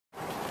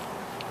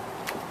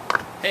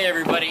Hey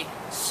everybody,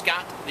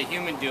 Scott the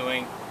Human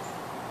Doing.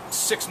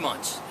 6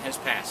 months has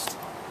passed.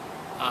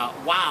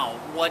 Wow,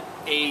 what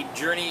a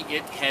journey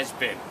it has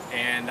been.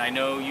 And I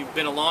know you've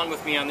been along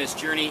with me on this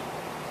journey,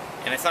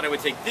 and I thought I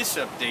would take this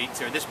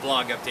update, or this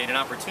blog update, an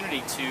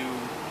opportunity to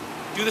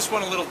do this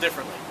one a little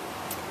differently.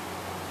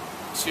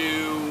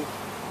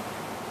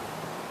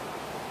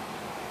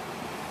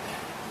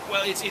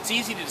 Well, it's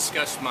easy to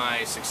discuss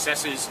my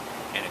successes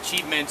and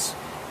achievements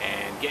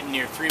and getting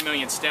near 3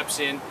 million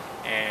steps in,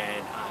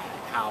 and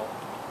how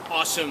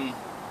awesome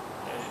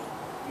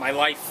my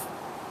life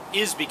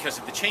is because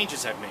of the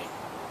changes I've made.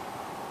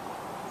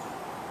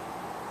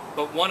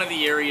 But one of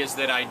the areas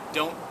that I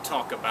don't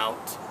talk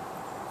about,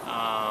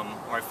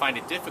 or I find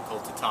it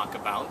difficult to talk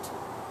about,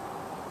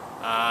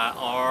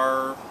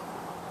 are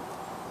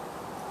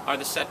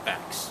the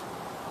setbacks.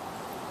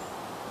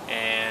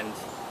 And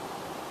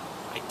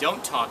I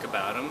don't talk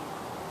about them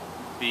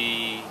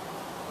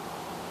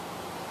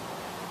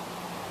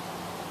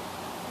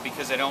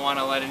because I don't want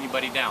to let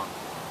anybody down.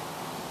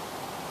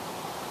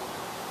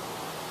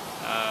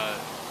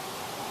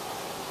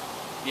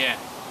 Yeah.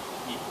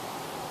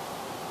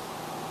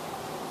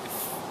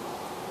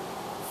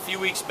 A few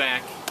weeks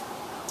back,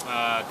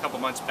 a couple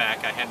months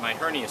back, I had my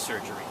hernia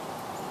surgery.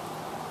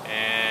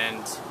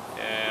 And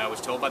I was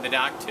told by the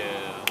doc to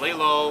lay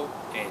low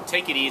and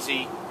take it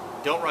easy,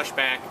 don't rush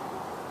back,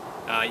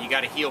 you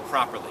got to heal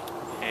properly.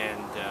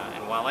 And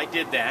while I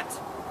did that,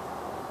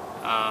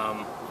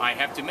 I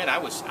have to admit I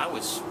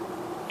was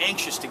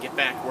anxious to get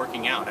back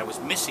working out. I was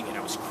missing it.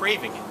 I was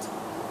craving it.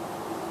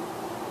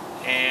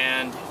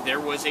 And there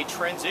was a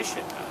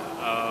transition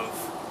of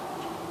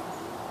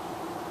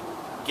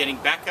getting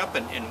back up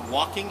and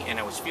walking, and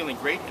I was feeling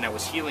great, and I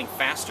was healing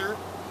faster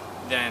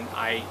than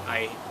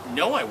I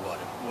know I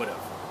would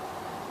have.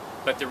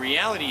 But the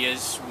reality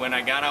is, when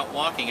I got out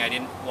walking, I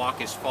didn't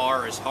walk as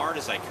far, as hard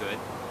as I could.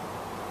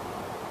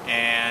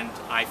 And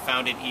I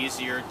found it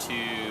easier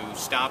to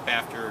stop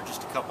after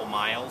just a couple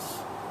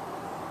miles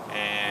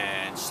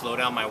and slow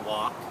down my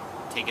walk,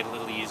 take it a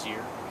little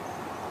easier.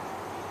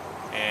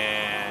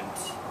 And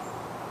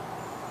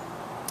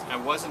I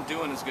wasn't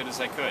doing as good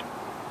as I could.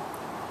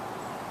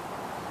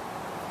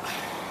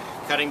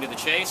 Cutting to the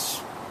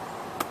chase,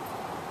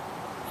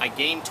 I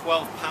gained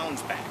 12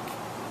 pounds back.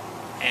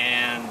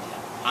 And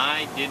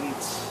I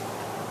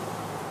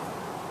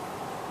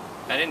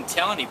didn't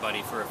tell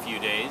anybody for a few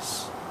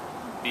days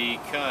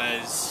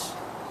because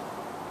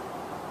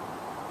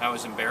I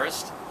was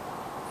embarrassed,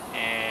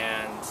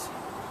 and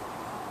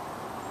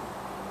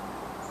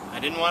I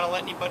didn't want to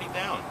let anybody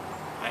down,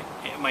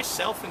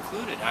 myself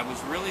included. I was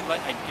really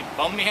it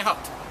bummed me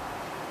out.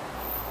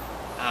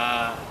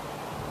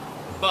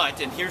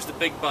 But, and here's the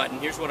big but, and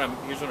here's what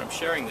I'm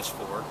sharing this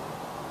for.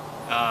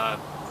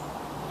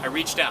 I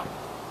reached out.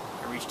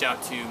 I reached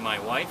out to my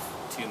wife,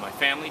 to my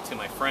family, to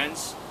my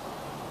friends,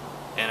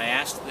 and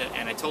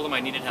I told them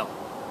I needed help.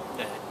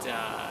 That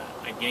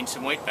I gained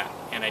some weight back,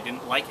 and I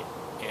didn't like it,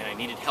 and I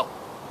needed help.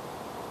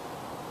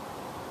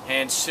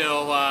 And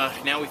so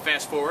now we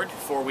fast forward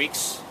 4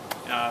 weeks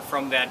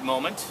from that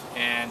moment,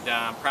 and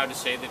I'm proud to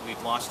say that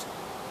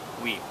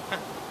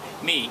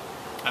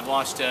I've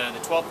lost the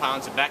 12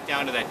 pounds and back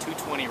down to that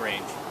 220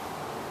 range.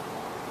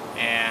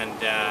 And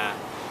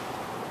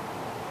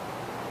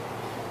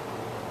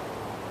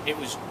it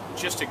was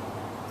just a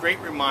great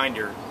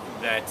reminder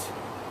that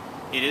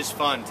it is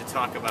fun to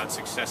talk about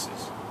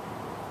successes.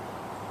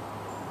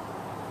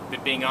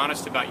 But being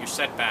honest about your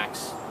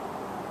setbacks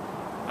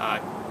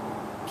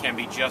can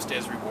be just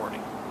as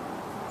rewarding.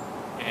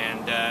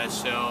 And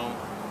so,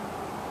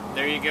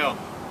 there you go.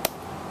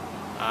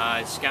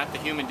 Scott the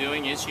Human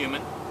Doing is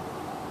human.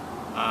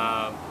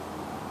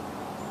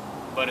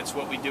 But it's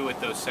what we do with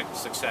those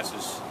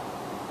successes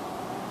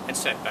and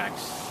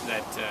setbacks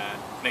that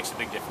makes a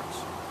big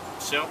difference.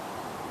 So,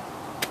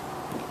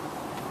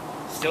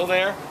 still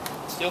there,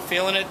 still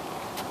feeling it.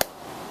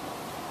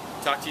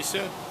 Talk to you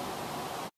soon.